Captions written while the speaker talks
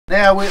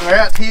Now we're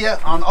out here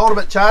on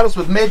Ultimate Charters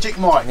with Magic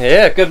Mike.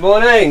 Yeah, good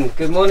morning.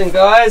 Good morning,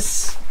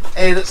 guys.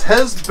 And it's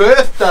his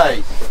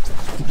birthday.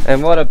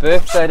 And what a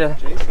birthday to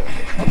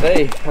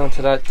be on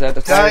today.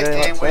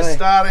 And we're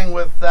starting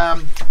with,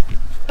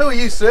 who are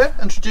you, sir?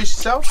 Introduce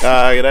yourself.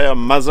 G'day,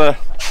 I'm Muzzer,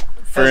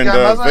 friend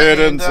of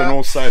Verdon's and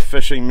also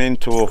fishing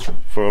mentor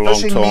for a long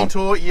time. Fishing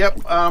mentor, yep.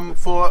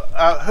 For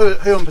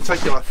who in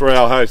particular? For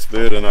our host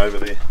Verdon over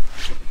there.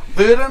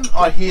 Verdon,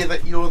 I hear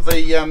that you're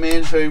the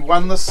man who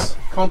won this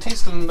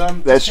contest, and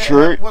that's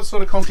true. What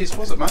sort of contest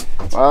was it, mate?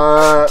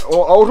 Well,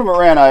 Ultimate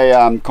ran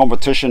a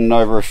competition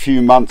over a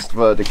few months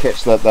to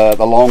catch the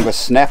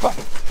longest snapper,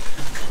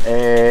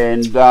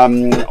 and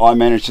I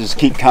managed to just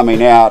keep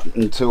coming out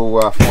until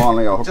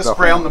finally I hooked up. Just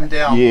ground them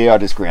down. Yeah, I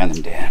just ground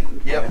them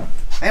down. Yep.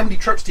 How many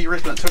trips do you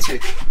reckon it took you?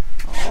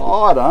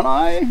 Oh, I don't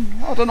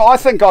know. I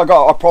think I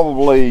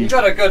probably. You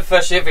got a good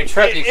fish every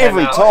trip. You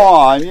every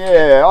time,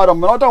 yeah. I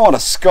don't want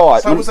to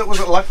Skype. So was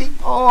it lucky?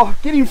 Oh,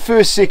 getting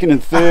first, second,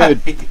 and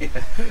third.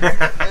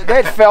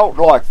 That felt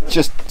like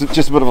just a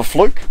bit of a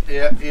fluke.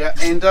 Yeah, yeah.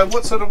 And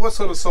what sort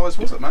of size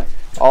was it, mate?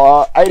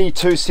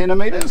 82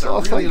 centimetres.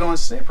 That's a really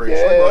nice snapper.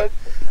 Yeah.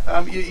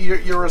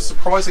 You're a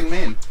surprising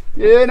man.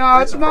 Yeah, no,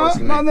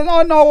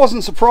 I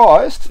wasn't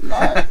surprised.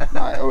 No,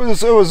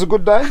 it was a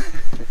good day.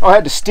 I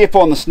had to step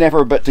on the snapper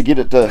a bit to get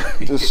it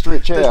to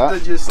stretch out.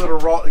 Did you sort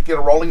of get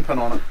a rolling pin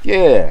on it?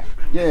 Yeah,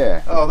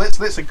 yeah. Oh,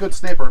 that's a good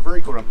snapper, a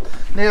very good one.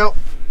 Now,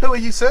 who are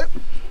you, sir?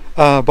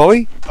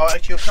 Bobby. Oh,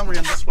 actually, I'll come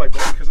around this way,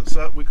 Bobby, because it's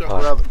we've got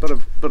a bit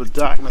of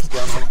darkness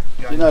going on.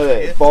 You know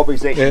that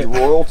Bobby's actually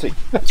royalty.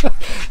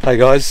 Hey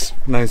guys,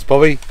 my name's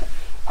Bobby.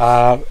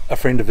 A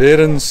friend of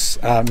Verdon's,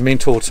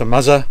 mentor to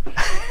Muzzer,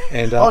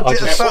 and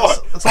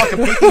it's like a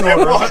pecking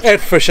order, right?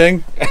 At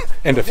fishing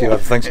and a few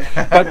other things.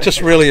 But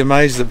just really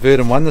amazed that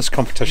Verdon won this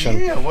competition.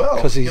 Yeah, well,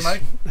 because he's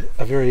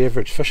a very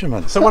average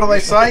fisherman. So what do they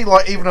say?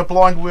 Like even a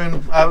blind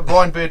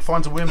bird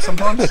finds a worm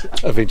sometimes.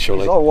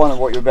 Eventually. I wonder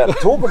what you're about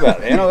to talk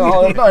about. You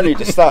know, I don't need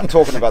to start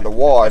talking about the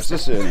wives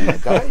this early in the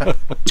day.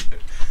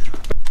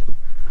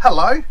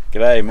 Hello.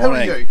 G'day,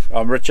 morning. Who are you?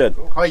 I'm Richard.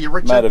 Hi, you're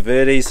Richard. Mate of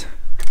Verdi's.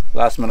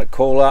 Last minute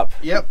call up.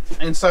 Yep.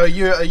 And so are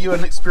you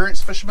an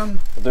experienced fisherman?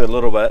 I do a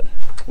little bit.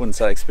 Wouldn't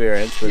say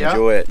experience, but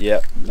enjoy it.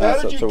 Yep.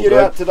 How did you get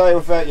out today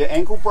without your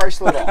ankle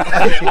bracelet on?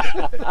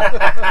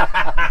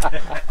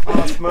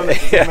 Last minute.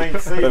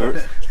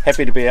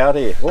 Happy to be out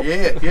here. Oh.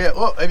 Yeah.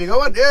 Oh, have you got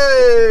one?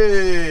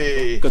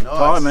 Yay! Good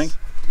timing.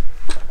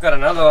 Got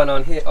another one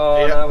on here.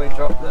 Oh, no, we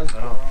dropped them.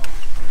 Oh.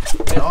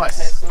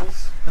 Nice.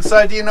 And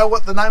so, do you know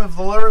what the name of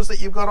the lure is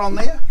that you've got on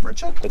there,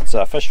 Richard? It's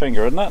a fish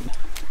finger, isn't it?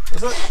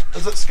 Is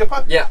it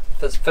skipper? Yeah,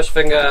 there's fish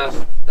finger,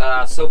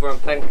 silver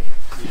and pink.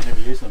 You never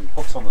use them.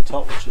 Hooks on the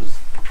top, which is.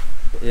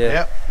 Yeah.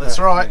 Yep, that's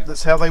right. Yeah.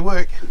 That's how they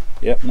work.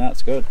 Yep, no,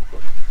 it's good.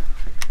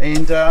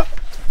 And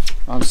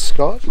I'm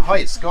Scott.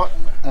 Hi, Scott.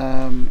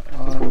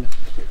 I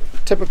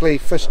typically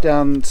fish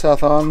down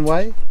South Island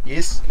Way.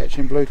 Yes.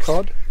 Catching blue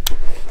cod.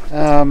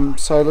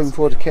 So looking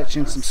forward to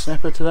catching some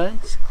snapper today.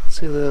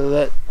 See whether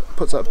that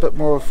puts up a bit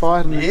more of a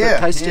fight and a bit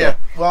tastier. Yeah.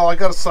 Well, I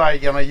got to say,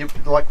 you know,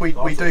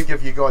 we do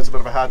give you guys a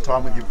bit of a hard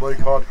time with your blue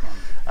cod,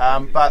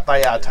 but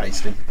they are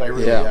tasty. They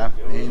really are.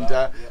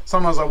 And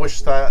sometimes I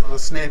wish the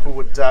snapper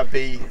would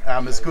be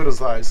as good as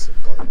those.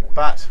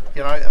 But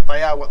you know,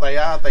 they are what they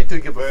are. They do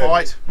give a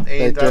fight,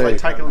 and they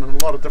take it in a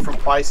lot of different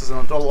places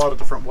and a lot of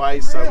different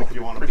ways. So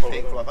we're pretty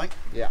thankful, I think.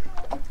 Yeah.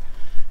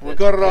 We've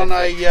got it on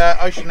a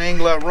Ocean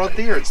Angler rod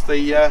there. It's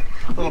the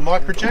little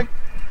micro jig.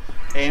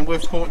 And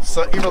we've caught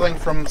everything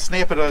from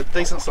snapper to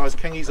decent sized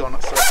kingies on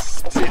it, so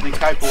it's certainly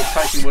capable of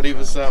taking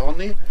whatever's on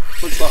there.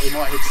 Looks like we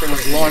might have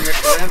someone's line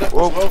wrapped around it as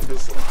well,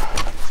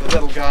 so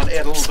that'll go and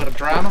add a little bit of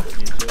drama.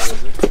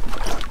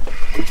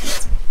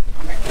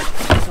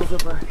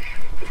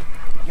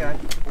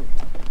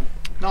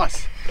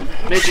 Nice.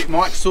 Magic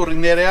Mike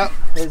sorting that out.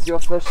 There's your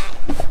fish.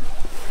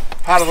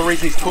 Part of the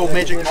reason he's called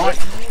Magic Mike.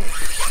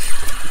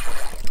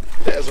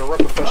 That is a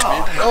ripper fish,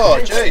 man. Oh,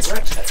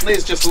 jeez.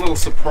 There's just a little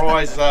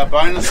surprise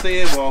bonus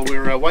there while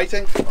we're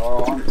waiting.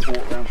 Oh, I'm caught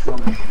around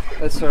something.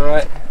 That's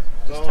alright.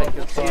 Just take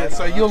your time. Yeah,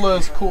 so your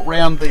lure's caught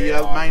round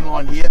the main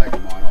line here.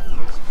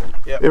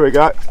 Yep. Here we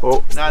go.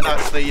 Oh. No,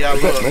 it's the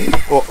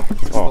lure.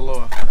 It's the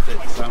lure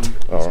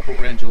that's caught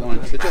round your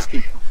line. So just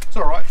keep, it's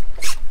alright.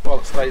 While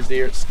it stays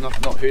there, it's not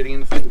hurting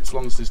anything, as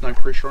long as there's no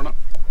pressure on it.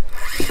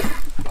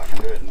 I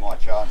can hurt in my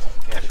chance of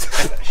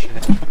catching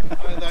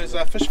Those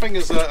fish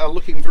fingers are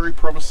looking very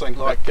promising.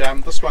 Like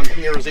this one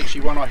here is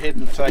actually one I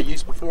hadn't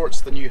used before.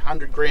 It's the new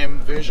 100-gram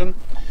version,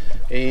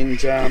 and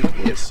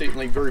it's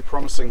certainly very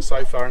promising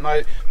so far. I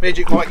know,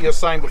 Magic, like you were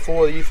saying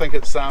before, you think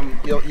it's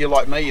you're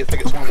like me. You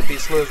think it's one of the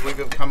best lures we've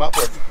ever come up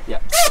with.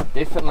 Yeah,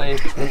 definitely,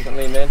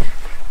 man.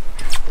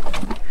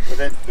 But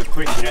then the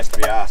question has to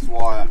be asked: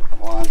 why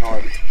aren't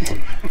I?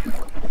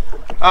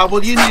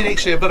 Well, you need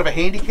actually a bit of a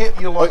handicap.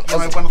 You're like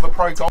one of the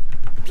pro golfers.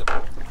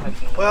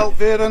 Well,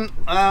 Verdon,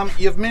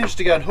 you've managed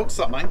to go and hook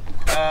something.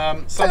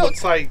 Some would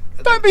say...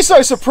 Don't be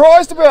so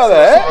surprised about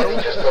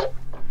that.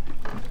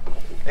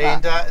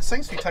 And it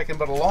seems to be taking a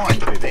bit of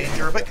line, and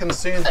you're a bit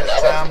concerned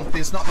that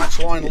there's not much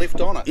line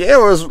left on it. Yeah, I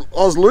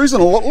was losing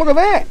a lot. Look at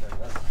that.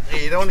 Yeah,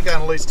 you don't want to go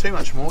and lose too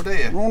much more, do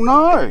you? Oh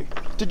no.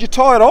 Did you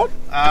tie it on?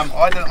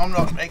 I'm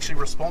not actually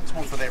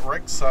responsible for that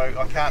rig, so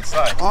I can't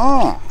say.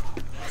 Ah.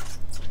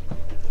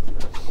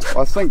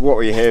 I think what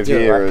we have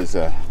here is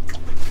a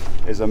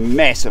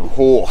massive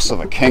horse of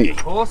a kingy.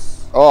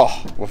 Horse?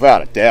 Oh,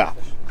 without a doubt.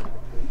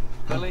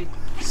 Billy?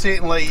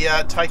 Certainly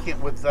taking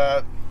it with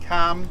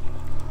calm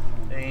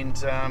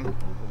and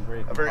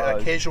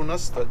a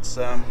casualness that's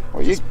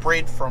just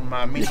bred from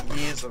many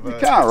years of you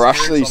can't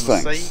rush these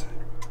things.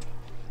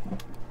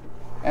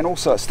 And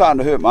also it's starting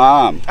to hurt my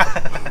arm.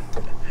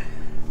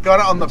 Got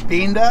it on the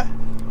bender.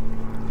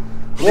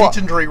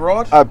 Legendary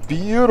rod. A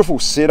beautiful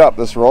setup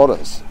this rod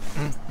is.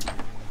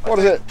 What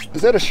is it?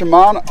 Is that a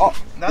Shimano? Oh,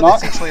 no,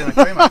 that's actually an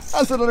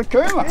Okuma. Is it an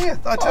Okuma? Yeah,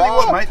 I tell you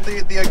what,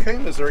 mate, the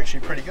Okumas are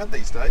actually pretty good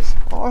these days.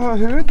 Oh, I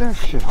heard that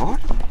shit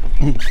hot.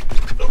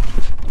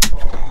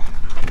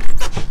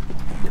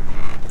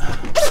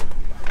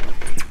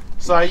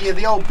 So yeah,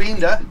 the old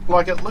bender,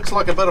 like it looks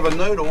like a bit of a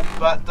noodle,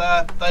 but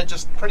they're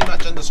just pretty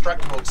much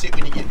indestructible, except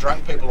when you get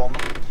drunk people on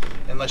them,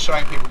 and they're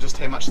showing people just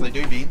how much they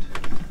do bend.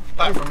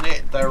 Apart from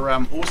that, they're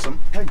awesome.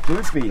 They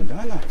do bend,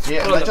 don't they?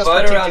 Yeah, they just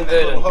protect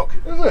that little hook.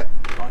 Is it?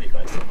 Tiny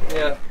basic.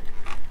 Yeah.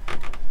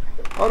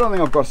 I don't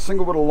think I've got a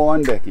single bit of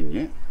line back in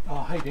yet.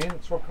 Oh, hey Dan,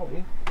 it's Rock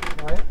here.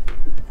 Right.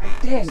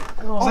 Dan.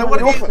 So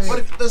what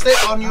is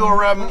that on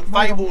your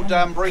fabled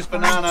bruised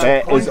banana?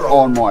 That is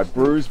on my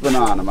bruised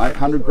banana, mate.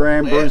 100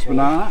 gram bruised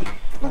banana.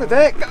 Look at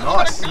that.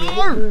 Nice.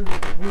 Go.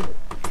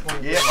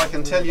 Yeah, I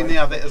can tell you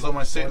now that is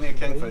almost certainly a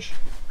kingfish.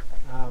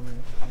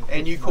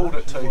 And you called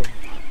it too.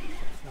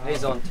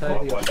 He's on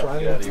too.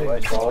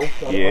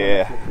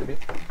 Yeah.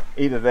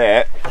 Either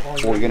that, or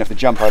you're going to have to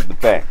jump over the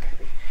back.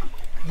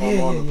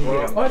 Yeah.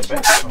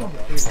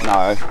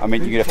 No, I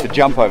mean you're going to have to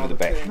jump over the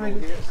back.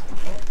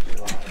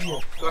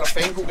 Got a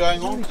fangle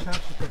going on?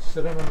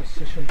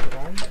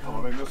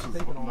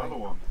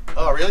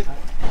 Oh really?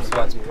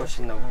 So it's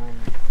pushing the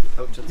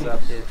hooks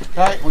up there.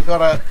 Okay, we've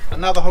got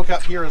another hook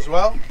up here as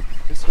well.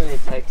 Just when he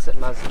takes it,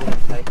 Muzz will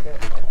take it.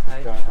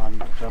 Okay. Do you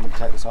want me to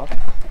take this off?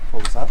 Pull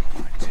this up?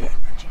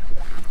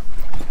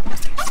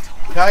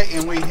 Okay,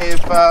 and we have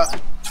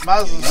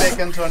Muzz is back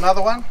into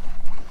another one.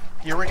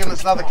 You reckon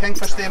it's another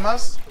kingfish there,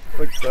 Muzz?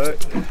 I think so.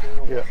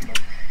 Yeah.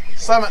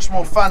 So much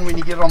more fun when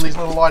you get on these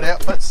little light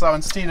outfits. So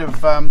instead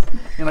of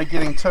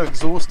getting too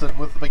exhausted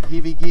with the big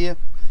heavy gear,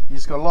 you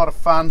just got a lot of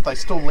fun. They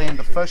still land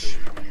the fish,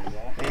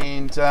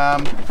 and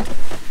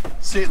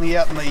certainly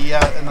out in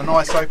the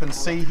nice open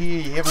sea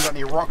here, you haven't got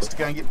any rocks to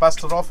go and get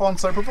busted off on.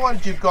 So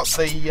provided you've got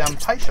the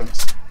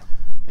patience,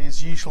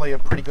 there's usually a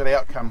pretty good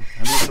outcome,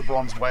 unless the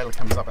bronze whaler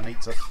comes up and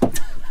eats it.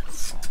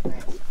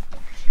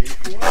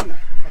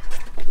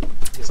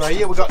 So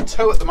yeah, we've got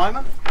two at the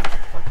moment.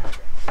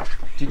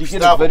 Did you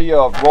get a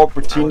video of Rob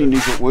pretending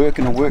he's at work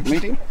in a work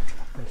meeting?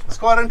 It's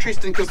quite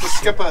interesting because the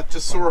skipper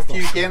just saw a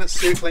few gannets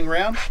circling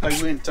around.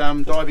 They weren't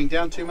diving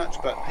down too much,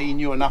 but he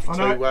knew enough to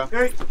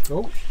Leave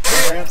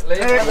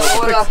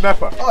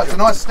Snapper. Oh, it's a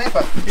nice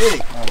snapper.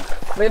 Beauty.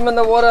 him in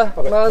the water,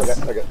 Muzz.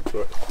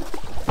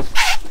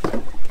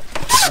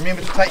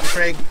 Remember to take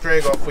your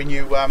drag off when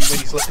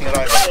he's lifting it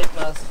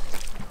over.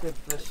 Good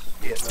fish.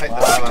 Yeah, take the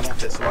line off,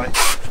 that's the way.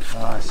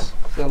 Nice.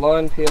 The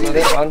line peel of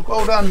that one.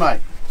 Well done,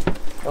 mate.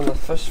 On the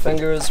fish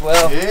finger as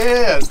well.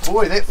 Yeah,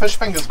 boy, that fish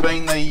finger's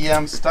been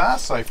the star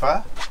so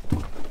far.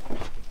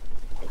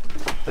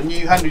 The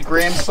new 100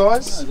 gram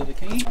size.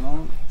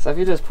 So if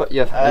you just put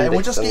your And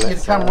we'll just get you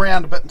to come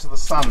round a bit into the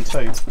sun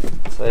too.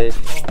 So you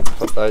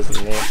put those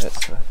in there.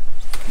 That's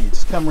You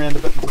just come round a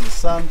bit into the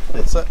sun.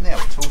 That's it. Now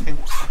we're talking.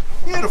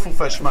 Beautiful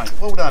fish, mate.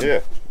 Well done.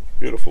 Yeah,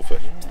 beautiful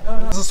fish.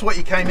 Is this what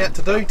you came out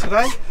to do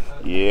today?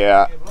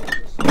 Yeah.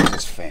 This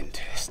is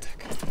fantastic.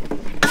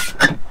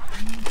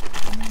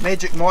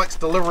 Magic Mike's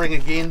delivering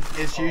again,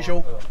 as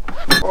usual.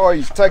 Oh,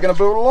 he's taking a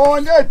bit of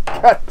line. Don't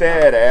cut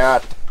that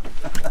out.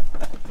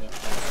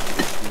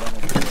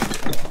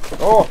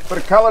 Oh, bit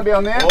of colour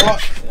down there. Oh,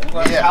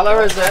 what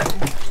colour is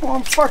that? Oh,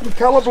 I'm fucking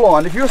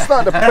colourblind. If you're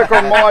starting to pick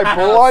on my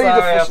blade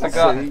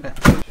efficiency.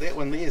 That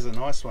one there's a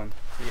nice one.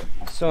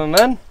 Yeah. Swim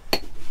in,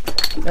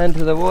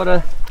 into the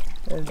water,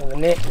 into the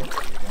net.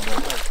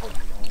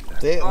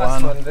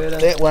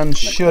 That one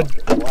should.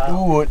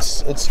 Ooh, it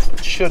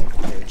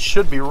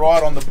should be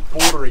right on the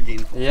border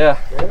again. Yeah.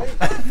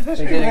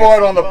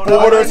 Right on the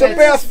border. It's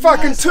about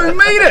fucking 2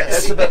 metres.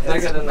 It's a bit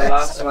bigger than the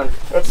last one.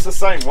 It's the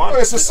same one.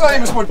 It's the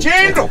same as my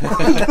jandal.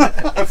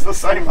 It's the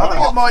same I think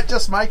one. it might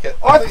just make it.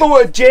 I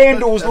thought a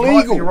jandal's it might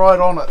legal. be right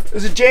on it.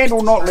 Is a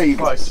jandal not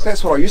legal? Close.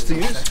 That's what I used to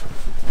use.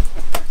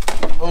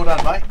 Well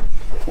done, mate.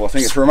 Well, I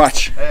think it's very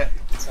much. Yeah.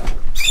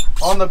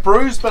 On the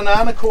bruised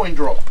banana coin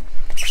drop.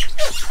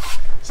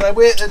 So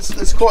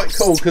it's quite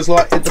cool because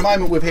like at the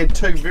moment we've had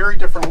two very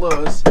different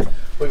lures.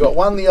 We've got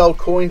one the old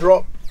coin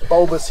drop,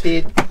 bulbous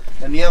head,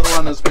 and the other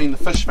one has been the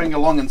fish finger,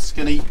 long and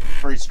skinny,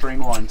 very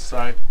streamlined.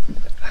 So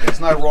there's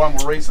no rhyme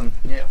or reason.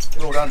 Yeah,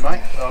 well done, mate.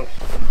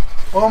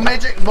 Well,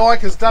 Magic Mike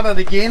has done it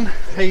again.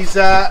 He's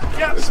spotted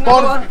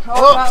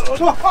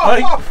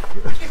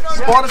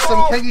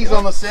some kingies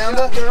on the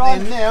sounder,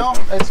 and now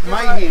it's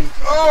mayhem.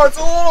 Oh, it's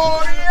all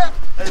on here!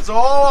 It's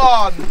all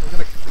on!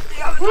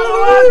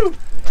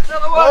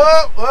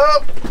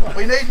 Whoop.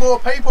 We need more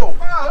people.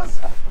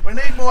 We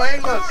need more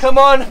anglers. Come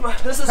on,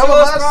 this is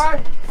yours, bro.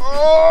 Show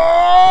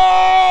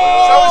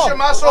us your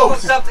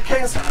muscles. Up the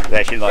kings. It's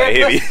actually like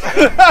heavy.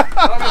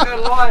 I'm gonna go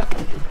live.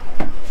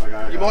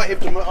 You might have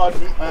to.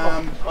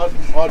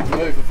 I'd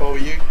move if I were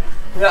you.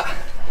 Yeah.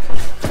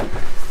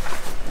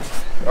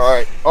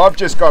 Alright, I've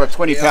just got a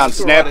 20 pound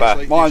that's all right, snapper.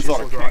 actually. Mine's Yeah,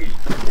 not a she's all right.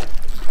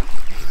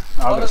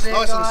 Hold it there,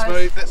 Nice and guys.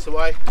 smooth. That's the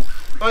way.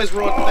 Those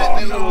rods,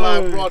 that little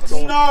rods.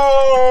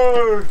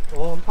 No!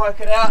 Poke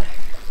it out.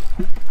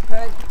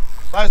 Okay.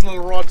 Those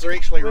little rods are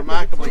actually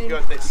remarkably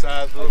good. That's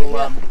the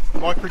little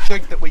micro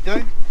jig that we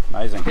do,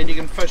 Amazing. and you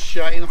can fish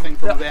anything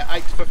from about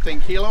 8 to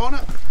 15 kilo on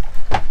it.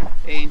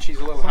 And she's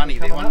a little honey,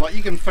 that one. Like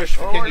you can fish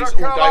for kingies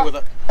all day with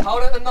it.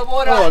 Hold it in the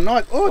water. Oh,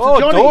 nice. Oh, it's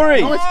a Johnny.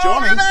 Dory. Nice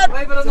Johnny.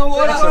 Leave it in the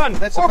water.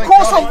 That's a Of big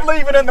course Johnny. I'm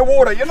leaving it in the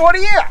water, you're not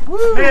here!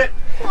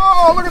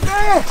 Oh, look at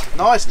that!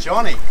 Nice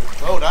Johnny.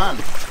 Well done.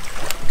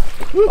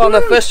 On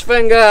the fish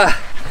finger.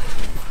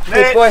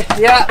 Good boy.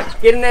 Yeah.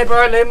 Get in there,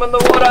 bro. Leave him in the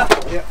water.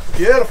 Yeah,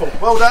 beautiful.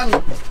 Well done.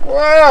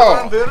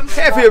 Wow! Burden.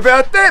 Happy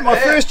about that, my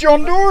first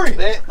John Dory!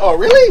 Oh,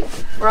 really?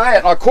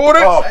 Right, I caught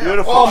it! Oh,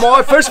 beautiful. Oh,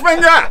 my fish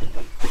finger!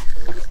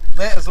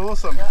 That is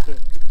awesome.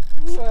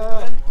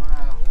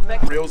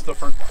 Reel's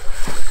different.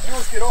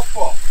 Let's get off,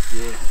 Bob.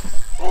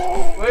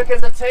 Work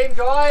as a team,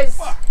 guys.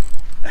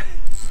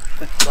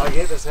 So I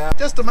get this out.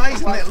 Just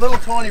amazing, that little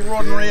tiny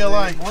rod and reel,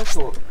 eh? It's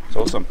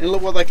awesome. And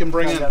look what they can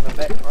bring in. Down the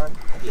back, bro.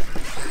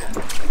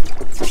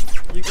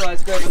 You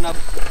guys grab enough.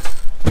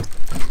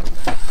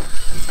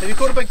 Have you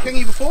caught a big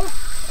kingy before?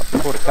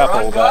 Caught a couple,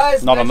 Alright, but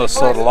guys, not on this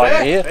sort of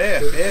light here.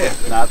 Yeah.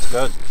 No, it's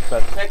good.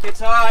 But Take your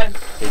time.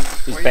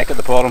 he's back at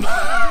the bottom.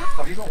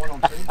 Have you got one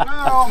on too? No,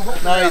 I'm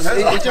hooked. No, it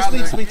just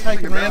needs to be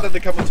taken round it a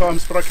couple of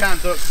times, but I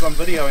can't do it because I'm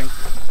videoing.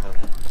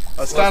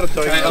 I started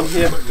doing it. I'm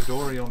here. Put the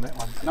dory on that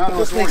one. No, it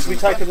just needs to be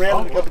taken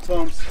round it a couple of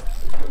times.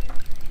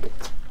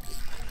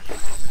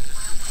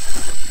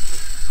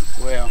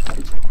 Wow.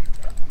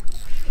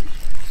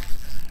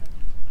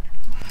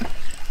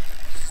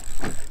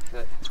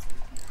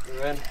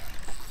 You're in.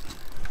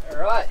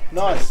 Alright.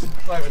 Nice.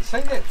 I haven't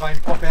seen that vein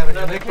pop out of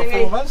your Another neck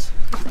kingy. before, Miz.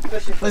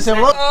 Let's have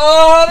a look.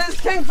 Oh,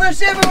 there's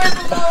kingfish everywhere.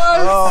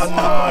 Oh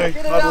no,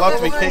 Get it I'd out love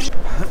to there, be mate.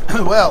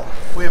 catching. Well,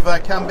 we've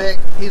come back.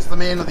 Here's the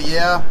man of the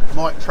year,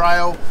 Mike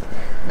Trail,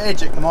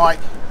 Magic Mike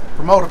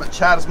from Ultimate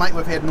Charters. Mate,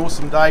 we've had an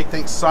awesome day.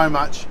 Thanks so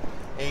much.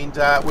 And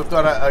we've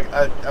got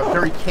a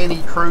very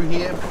canny crew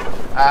here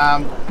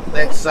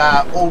that's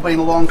all been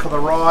along for the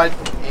ride.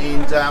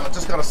 And I've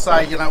just got to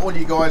say, you know, all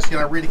you guys, you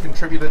know, really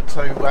contributed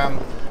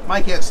to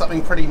make it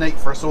something pretty neat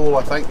for us all,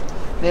 I think.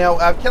 Now,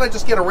 can I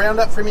just get a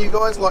roundup from you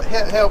guys? Like,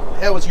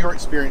 how was your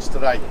experience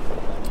today?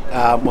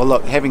 Well,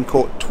 look, having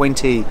caught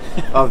 20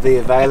 of the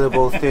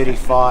available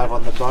 35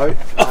 on the boat,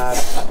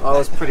 I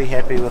was pretty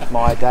happy with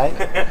my day.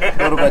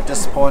 A little bit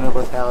disappointed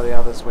with how the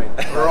others went.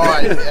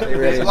 Right.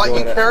 really Like you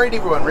enjoyed it. carried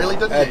everyone, really,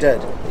 didn't you? I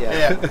did,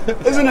 yeah.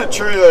 Yeah. Isn't it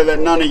true though that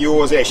none of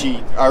yours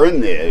actually are in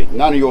there?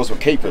 None of yours were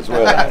keepers,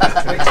 were they?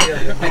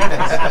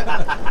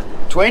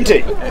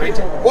 20?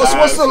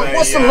 What's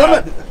the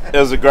limit? It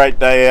was a great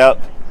day out.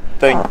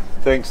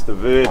 Thanks to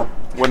Verd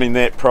winning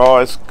that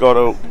prize, got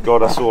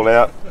us all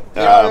out.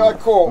 I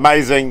caught.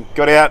 Amazing.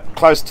 Got out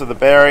close to the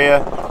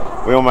barrier.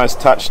 We almost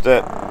touched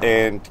it,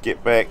 and to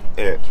get back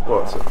at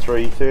what's it,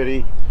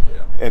 3:30,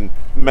 in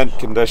mint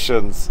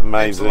conditions.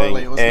 Amazing.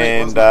 Absolutely. It was neat,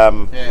 And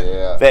wasn't it?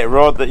 Yeah. that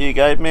rod that you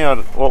gave me,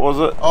 what was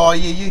it? Oh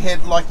yeah, you had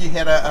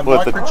a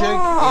With the- micro jig.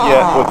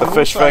 Yeah, with the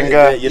fish Also,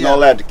 finger. You're not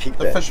allowed to keep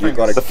The that. fish You've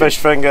got to The fish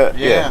finger.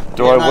 Yeah.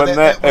 Do I win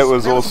that? It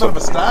was awesome. That was a bit of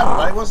a start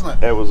today,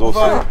 wasn't it? It was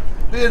awesome. Although,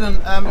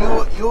 Vernon,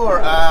 your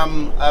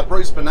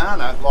Bruce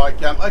Banana, like,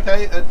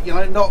 okay, you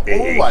know, not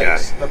There you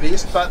always the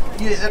best, but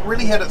yeah, it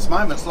really had its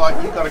moments. Like,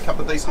 you got a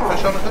couple of decent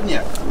fish on it, didn't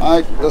you?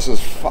 Mate, this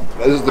is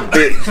the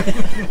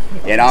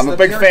best. You know, I'm a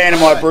big fan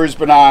of my bruised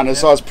bananas,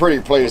 so I was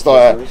pretty pleased.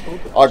 I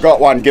got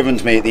one given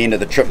to me at the end of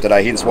the trip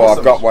today, hence why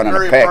I've got one in a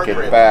Very packet.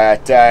 appropriate.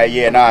 But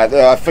yeah, no,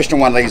 I fished on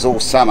one of these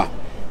all summer.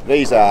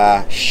 These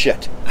are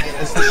shit.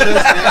 It's the shiz,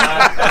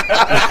 man.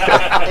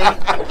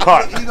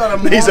 And you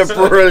got a These are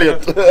monster,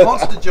 brilliant.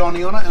 monster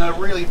Johnny on it, and a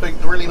really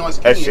nice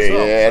king Actually, as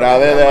well. Yeah,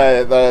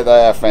 no,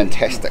 they are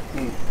fantastic.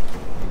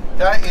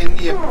 Okay,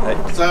 and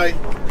yeah, so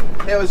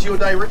how was your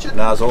day, Richard?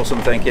 No, it was awesome,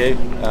 thank you.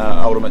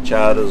 Ultimate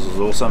Charters was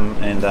awesome,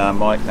 and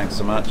Mike, thanks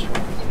so much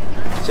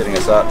setting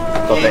us up.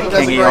 Got Yeah, that he does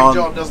a kingy great on.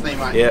 job, doesn't he,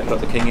 mate? Yeah, got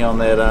the kingy on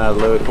that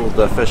lure called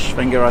the fish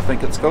finger, I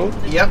think it's called.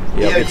 Yep.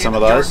 Yeah, I'll get some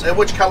of those.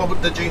 Which colour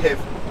did you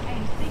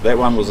have? That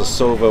one was a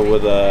silver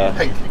with a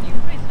Pink.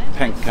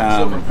 pink.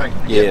 Silver and pink.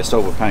 Yeah,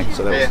 silver pink.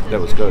 So that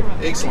was good.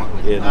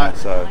 Excellent. Yeah,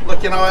 so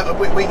look, you know,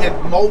 we had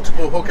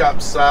multiple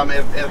hookups at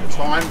the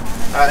time,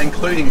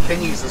 including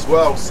kingies as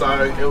well.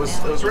 So it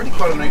was really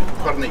quite a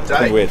neat day. I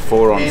think we had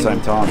 4 on the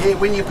same time. Yeah,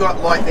 when you've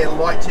got like that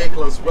light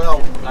tackle as well,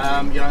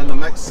 you know, in the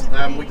mix,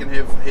 we can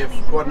have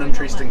quite an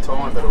interesting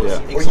time. But it was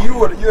excellent.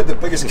 Well, you had the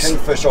biggest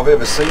kingfish I've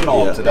ever seen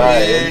on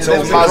today. Yeah, that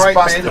was a great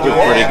banter.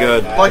 Pretty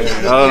good. Like,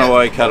 I don't know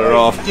why he cut it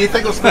off. Do you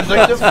think it was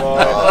vindictive?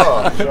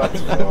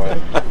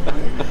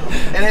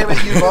 And how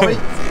about you, Bobby?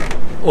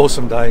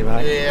 Awesome day,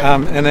 mate. Yeah.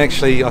 And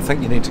actually, I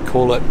think you need to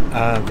call it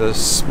the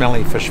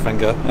smelly fish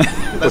finger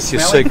with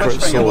your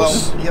secret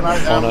sauce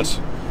on it.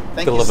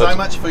 Thank you so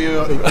much for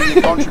your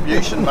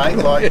contribution, mate.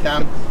 Like,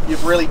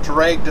 you've really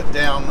dragged it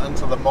down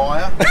into the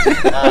mire.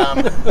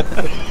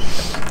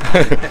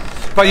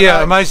 But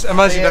yeah,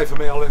 amazing day for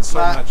me. I learned so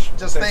much.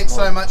 Just thanks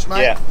so much,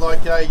 mate. Yeah.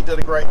 Like, you did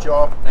a great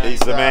job. He's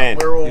the man.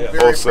 We're all very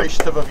Awesome.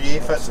 appreciative of your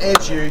efforts,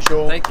 as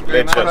usual. Thank you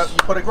very much. You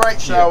put a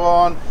great show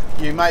on.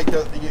 You make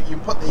it. You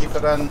put the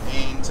effort in,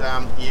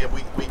 and yeah,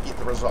 we get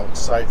the results.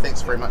 So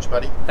thanks very much,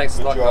 buddy. Thanks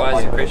a lot,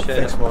 guys. Appreciate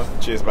it. Thanks,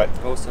 Mike. Cheers, mate.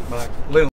 Awesome. Mate.